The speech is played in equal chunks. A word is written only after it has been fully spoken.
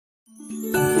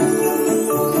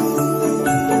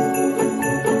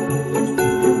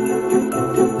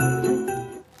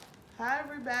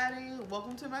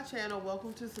channel.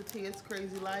 Welcome to Satia's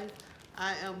Crazy Life.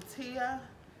 I am Tia,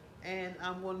 and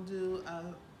I'm going to do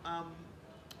a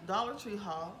Dollar Tree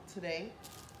haul today.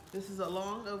 This is a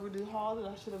long overdue haul that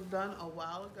I should have done a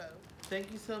while ago.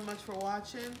 Thank you so much for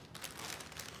watching.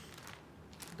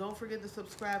 Don't forget to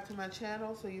subscribe to my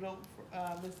channel so you don't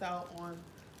miss out on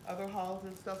other hauls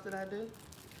and stuff that I do.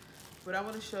 But I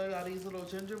want to show y'all these little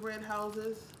gingerbread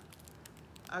houses.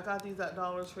 I got these at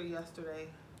Dollar Tree yesterday.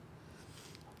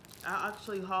 I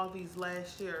actually hauled these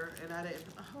last year, and I didn't.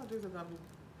 Oh, there's a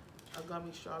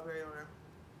gummy strawberry on there.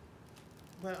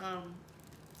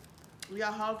 But yeah,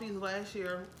 I hauled these last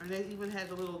year, and they even had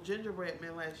the little gingerbread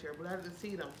men last year, but I didn't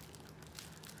see them.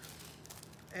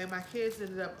 And my kids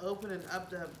ended up opening up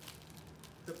the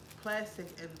plastic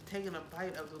and taking a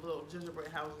bite of the little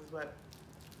gingerbread houses, but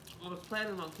I was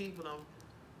planning on keeping them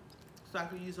so I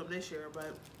could use them this year.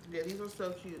 But yeah, these are so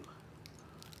cute.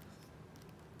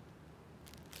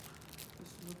 This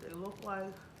is what they look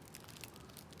like.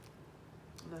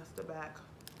 And that's the back.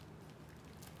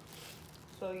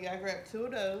 So yeah, I grabbed 2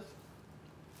 of those.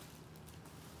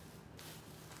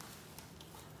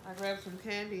 I grabbed some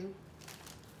candy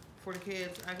for the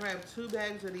kids. I grabbed 2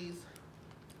 bags of these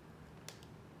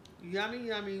yummy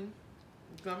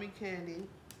gummy candy,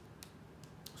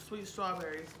 sweet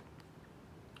strawberries.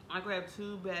 I grabbed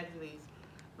 2 bags of these,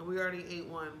 and we already ate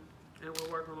one, and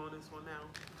we're working on this one now.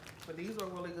 But these are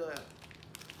really good.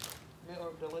 They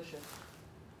are delicious.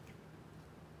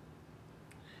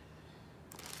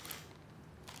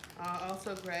 I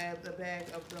also grabbed a bag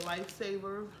of the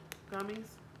Lifesaver gummies,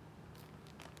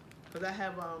 because I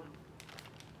have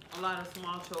a lot of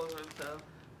small children, so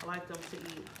I like them to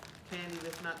eat candy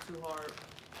that's not too hard.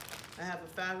 I have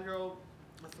a 5-year-old,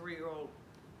 a 3-year-old.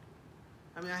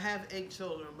 I mean, I have 8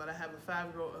 children, but I have a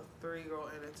 5-year-old, a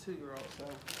 3-year-old, and a 2-year-old, so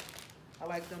I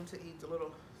like them to eat the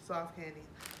little soft candy.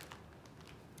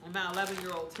 And my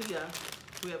 11-year-old Tia,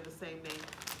 we have the same name,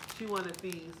 she wanted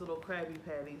these little Krabby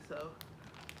Patties, so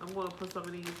I'm going to put some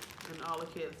of these in all the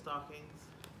kids' stockings.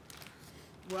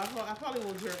 Well, I probably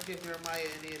won't give Jeremiah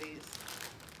any of these.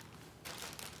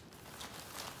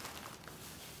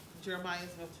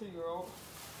 Jeremiah's my 2-year-old.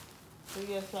 So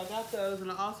yeah, so I got those,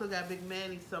 and I also got Big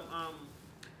Manny some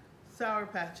Sour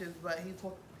Patches, but he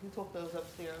took those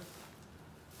upstairs.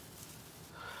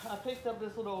 I picked up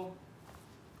this little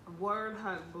word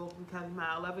hunt book because my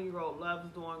 11-year-old loves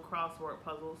doing crossword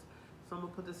puzzles, so I'm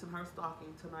gonna put this in her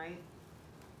stocking tonight.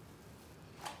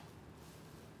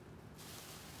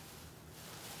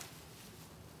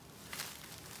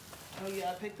 Oh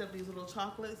yeah, I picked up these little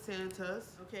chocolate Santas.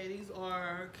 Okay, these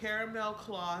are caramel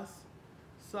cloths,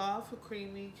 soft,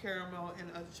 creamy caramel in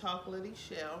a chocolatey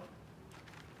shell.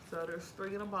 So there's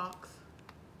 3 in a box.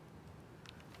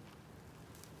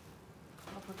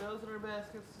 I'll put those in our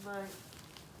baskets tonight.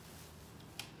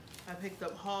 I picked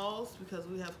up Halls because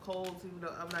we have colds, even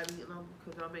though I'm not eating them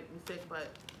because they'll make me sick, but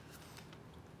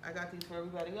I got these for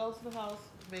everybody else in the house,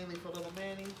 mainly for little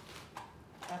Manny.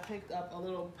 I picked up a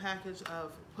little package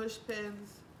of push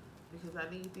pins because I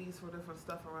need these for different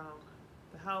stuff around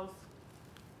the house.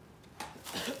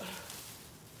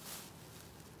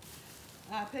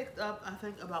 I picked up, I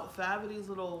think, about 5 of these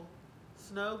little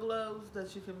snow globes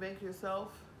that you can make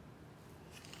yourself.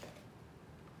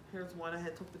 Here's one. I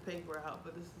had took the paper out,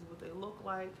 but this is what they look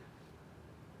like.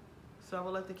 So I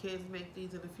will let the kids make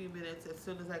these in a few minutes. As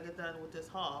soon as I get done with this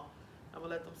haul, I will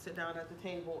let them sit down at the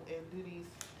table and do these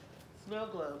snow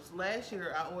globes. Last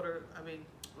year I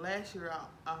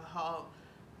hauled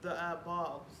the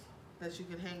bulbs that you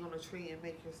can hang on a tree and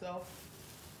make yourself.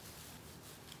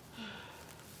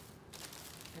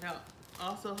 And I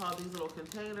also hauled these little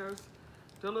containers.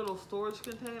 They're little storage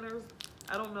containers.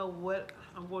 I don't know what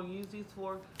I'm going to use these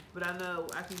for, but I know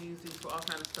I can use these for all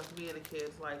kinds of stuff, me and the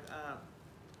kids, like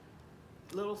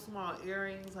little small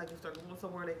earrings, like if they're going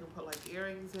somewhere they can put like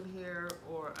earrings in here,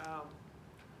 or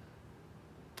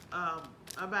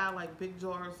I buy like big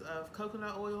jars of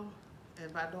coconut oil,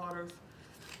 and my daughters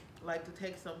like to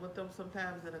take some with them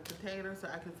sometimes in a container so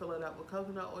I can fill it up with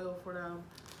coconut oil for them,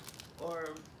 or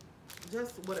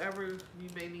just whatever you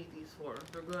may need these for.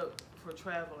 They're good for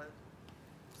traveling.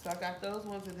 So I got those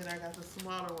ones, and then I got the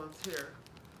smaller ones here.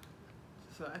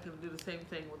 So I can do the same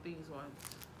thing with these ones.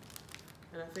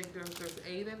 And I think there's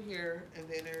 8 in here, and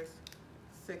then there's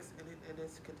 6 in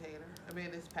this container. I mean,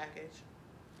 this package.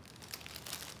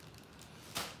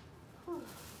 Whew.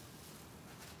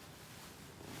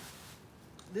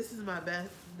 This is my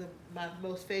my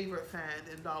most favorite find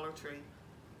in Dollar Tree.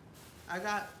 I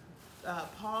got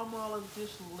Palmolive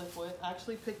dish liquid. I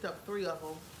actually picked up 3 of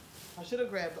them. I should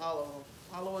have grabbed all of them.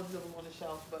 All the ones that were on the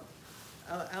shelf, but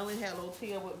I only had little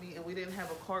Tia with me, and we didn't have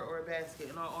a cart or a basket,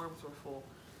 and our arms were full.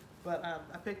 But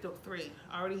I picked up 3.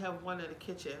 I already have 1 in the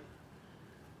kitchen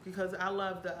because I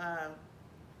love the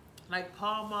like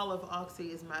Palmolive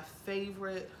Oxy is my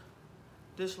favorite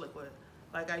dish liquid.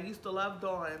 Like I used to love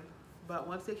Dawn, but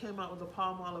once they came out with the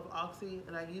Palmolive Oxy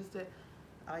and I used it,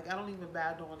 like I don't even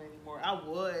buy Dawn anymore. I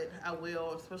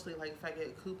will, especially like if I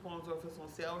get coupons or if it's on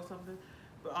sale or something.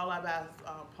 But all I buy is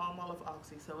Palmolive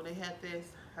Oxy. So when they had this,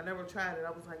 I never tried it.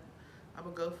 I was like, I'm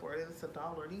gonna go for it. And it's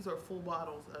 $1. These are full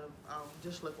bottles of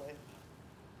dish liquid.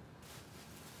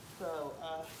 So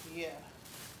yeah.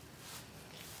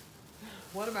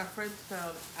 One of my friends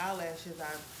found eyelashes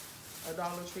on a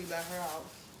Dollar Tree by her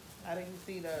house. I didn't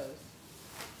see those.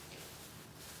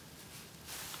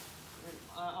 And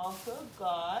I also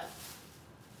got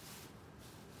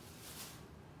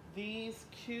these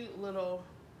cute little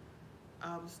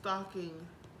stocking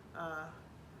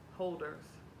holders.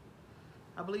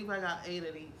 I believe I got 8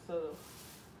 of these. So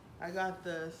I got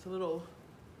this little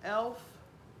elf.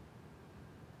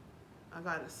 I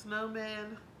got a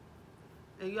snowman.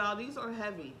 And y'all, these are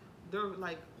heavy. They're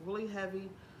like really heavy.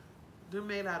 They're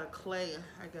made out of clay,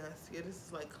 I guess. Yeah, this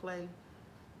is like clay.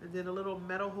 And then the little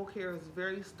metal hook here is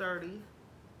very sturdy.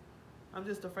 I'm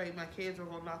just afraid my kids are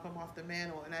gonna knock them off the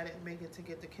mantle, and I didn't make it to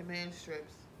get the command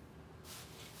strips.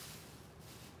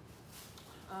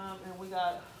 And we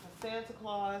got a Santa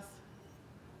Claus.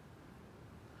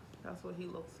 That's what he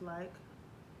looks like.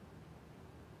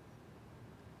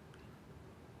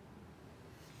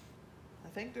 I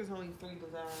think there's only 3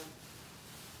 designs.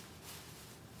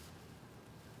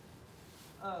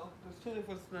 Oh, there's 2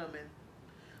 different snowmen.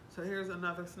 So here's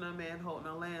another snowman holding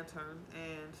a lantern,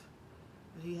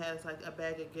 and he has like a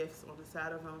bag of gifts on the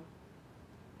side of him,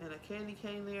 and a candy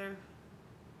cane there.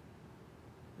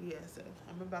 Yeah, so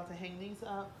I'm about to hang these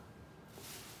up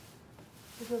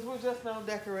because we're just now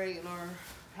decorating our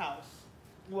house.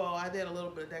 Well, I did a little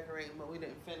bit of decorating, but we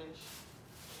didn't finish.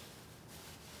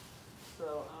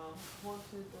 So, 1,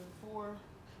 2, 3, 4.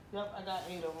 Yep, I got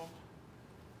 8 of them.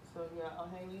 So yeah, I'll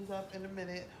hang these up in a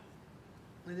minute,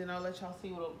 and then I'll let y'all see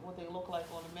what they look like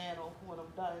on the mantle when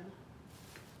I'm done.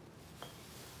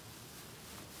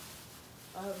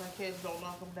 I hope my kids don't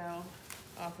knock them down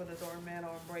off of the door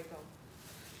mantle and break them,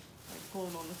 like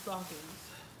pulling on the stockings.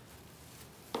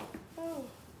 Oh.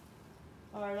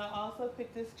 All right, I also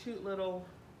picked this cute little,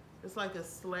 it's like a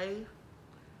sleigh,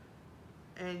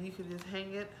 and you can just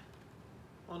hang it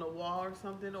on a wall or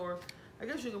something, or I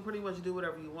guess you can pretty much do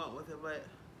whatever you want with it, but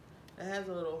it has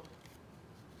a little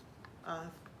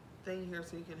thing here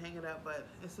so you can hang it up, but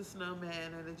it's a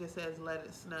snowman and it just says let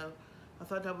it snow. I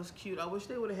thought that was cute. I wish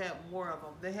they would have had more of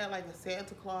them. They had like a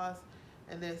Santa Claus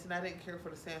and this, and I didn't care for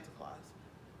the Santa Claus,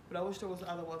 but I wish there was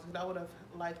other ones because I would have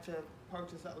liked to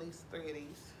purchase at least 3 of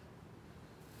these.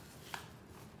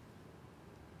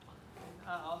 And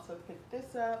I also picked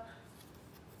this up.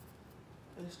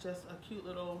 It's just a cute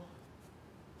little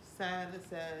sign that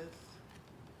says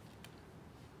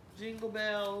Jingle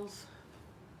Bells,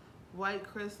 White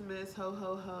Christmas, ho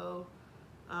ho ho,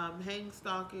 hang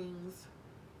stockings,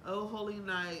 oh holy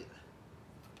night,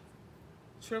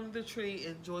 trim the tree,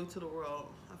 and joy to the world.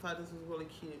 I thought this was really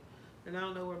cute. And I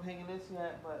don't know where I'm hanging this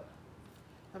yet, but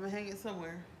I'm gonna hang it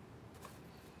somewhere.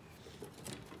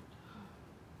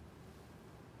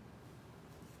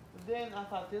 Then I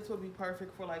thought this would be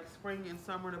perfect for like spring and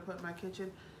summer to put in my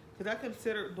kitchen, because I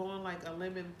considered doing like a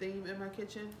lemon theme in my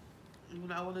kitchen. You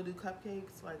know, I want to do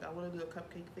cupcakes, like I want to do a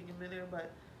cupcake thing in there,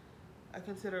 but I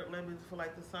considered lemons for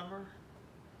like the summer.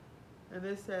 And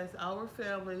this says our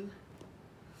family,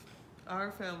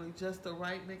 just the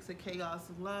right mix of chaos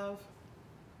and love.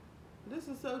 This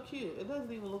is so cute. It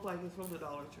doesn't even look like it's from the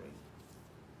Dollar Tree.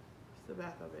 It's the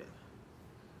back of it.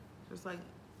 Just like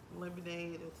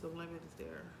lemonade and some lemons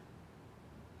there.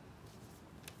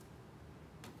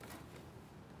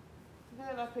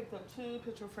 Then I picked up 2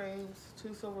 picture frames,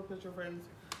 2 silver picture frames.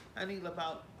 I need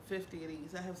about 50 of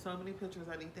these. I have so many pictures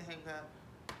I need to hang up.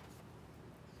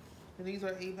 And these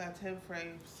are 8 by 10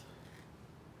 frames.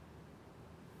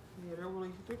 Yeah,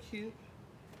 they're cute.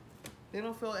 They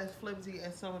don't feel as flimsy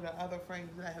as some of the other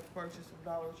frames that I have purchased from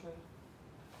Dollar Tree.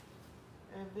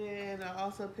 And then I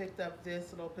also picked up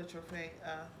this little picture frame,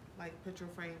 like picture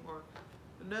frame or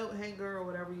note hanger or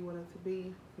whatever you want it to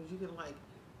be, because you can like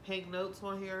hang notes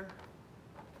on here,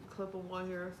 clip them on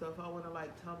here. So if I want to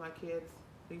like tell my kids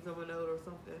things on a note or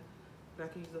something, I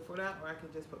can use it for that, or I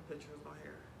can just put pictures on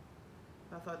here.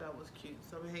 I thought that was cute,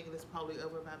 so I'm hanging this probably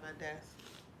over by my desk.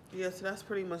 Yeah, so that's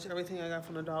pretty much everything I got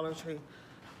from the Dollar Tree.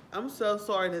 I'm so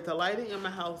sorry that the lighting in my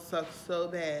house sucks so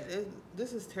bad.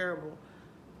 This is terrible.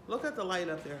 Look at the light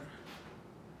up there.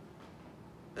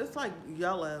 it's like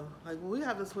yellow. Like we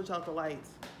have to switch out the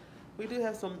lights. We do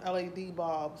have some LED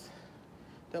bulbs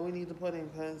that we need to put in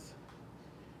because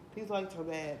these lights are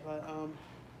bad. But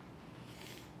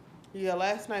yeah,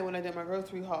 last night when I did my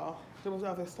grocery haul, there was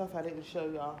other stuff I didn't show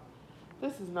y'all.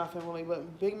 This is nothing really,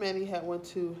 but Big Manny had went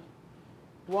to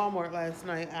Walmart last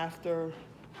night after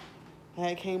I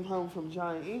had came home from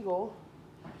Giant Eagle,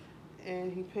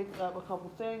 and he picked up a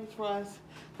couple things for us.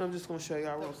 And I'm just gonna show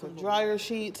y'all real quick. Dryer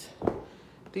sheets.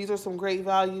 These are some Great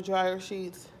Value dryer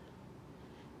sheets,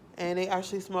 and they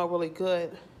actually smell really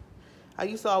good. I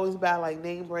used to always buy like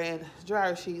name brand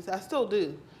dryer sheets. I still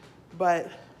do, but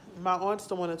my aunt's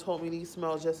the one that told me these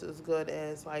smell just as good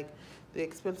as like the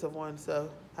expensive ones. So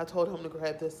I told him to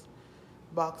grab this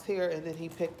box here, and then he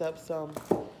picked up some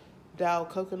Dow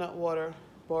coconut water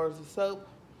bars of soap.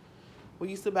 We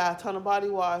used to buy a ton of body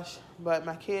wash, but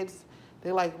my kids,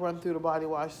 they like run through the body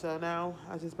wash, so now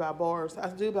I just buy bars. I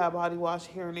do buy body wash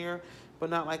here and there, but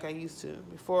not like I used to.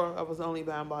 Before, I was only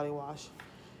buying body wash.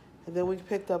 And then we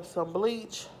picked up some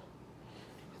bleach,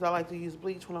 because I like to use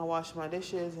bleach when I wash my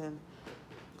dishes and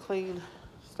clean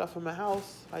stuff in my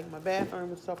house, like my bathroom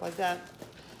and stuff like that.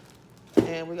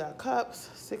 And we got cups,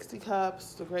 60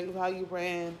 cups, the Great Value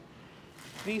brand.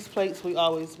 These plates we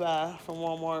always buy from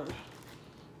Walmart.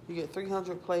 You get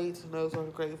 300 plates, and those are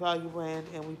the Great Value brand.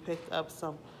 And we picked up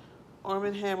some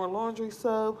Arm & Hammer laundry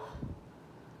soap.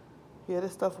 Yeah,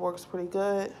 this stuff works pretty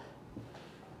good,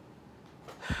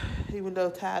 even though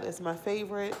Tide is my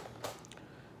favorite.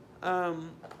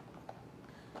 And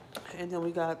then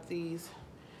we got these.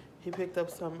 He picked up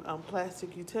some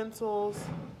plastic utensils.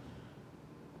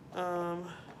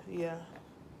 Yeah.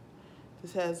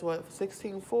 This has, what,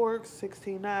 16 forks,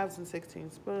 16 knives, and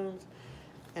 16 spoons.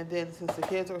 And then since the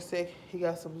kids are sick, he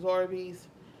got some Zorbies,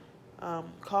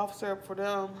 cough syrup for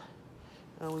them.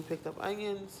 And we picked up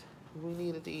onions. We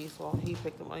needed to eat, so he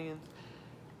picked up onions.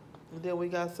 And then we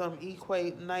got some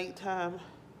Equate nighttime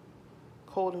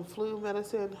cold and flu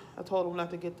medicine. I told him not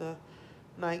to get the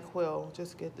NyQuil,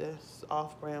 just get this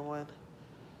off-brand one.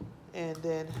 And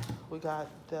then we got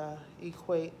the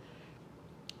Equate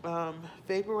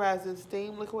vaporizing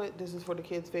steam liquid. This is for the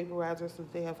kids' vaporizer since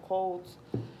they have colds.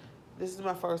 This is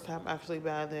my first time actually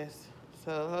buying this,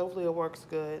 so hopefully it works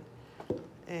good.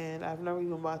 And I've never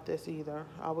even bought this either.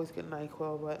 I always get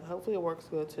NyQuil, but hopefully it works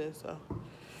good too. So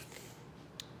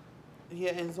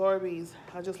yeah, and Zorbies,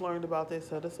 I just learned about this,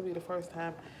 so this will be the first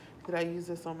time that I use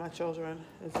this on my children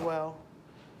as well.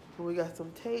 And we got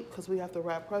some tape because we have to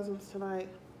wrap presents tonight.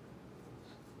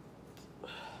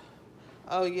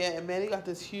 Oh yeah, and Manny got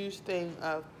this huge thing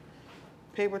of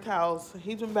paper towels.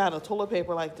 He's been buying a toilet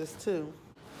paper like this too.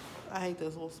 I hate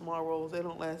those little small rolls. They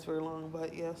don't last very long,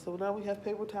 but yeah. So now we have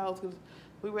paper towels because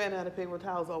we ran out of paper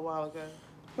towels a while ago.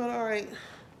 But all right,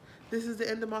 this is the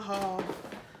end of my haul.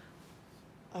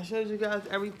 I showed you guys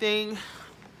everything.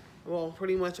 Well,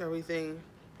 pretty much everything,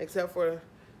 except for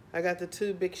I got the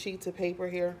 2 big sheets of paper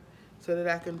here so that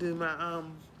I can do my,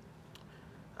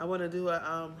 I want to do a,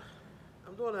 I'm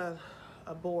doing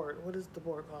a board. What is the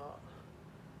board called?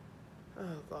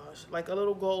 Oh gosh, like a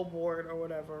little goal board or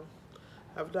whatever.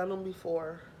 I've done them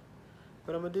before,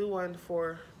 but I'm gonna do one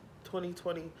for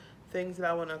 2020, things that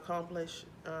I want to accomplish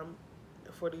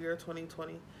for the year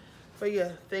 2020. But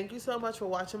yeah, thank you so much for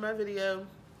watching my video.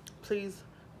 Please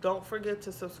don't forget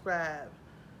to subscribe,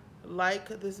 like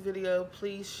this video,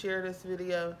 please share this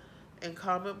video, and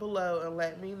comment below and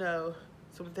let me know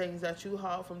some things that you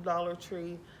hauled from Dollar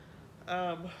Tree,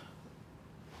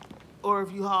 or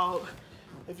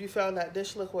if you found that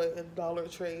dish liquid in Dollar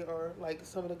Tree, or like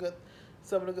some of the good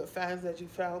finds that you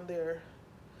found there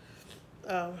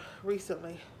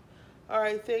recently. All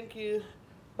right, thank you.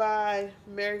 Bye.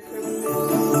 Merry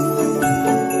Christmas.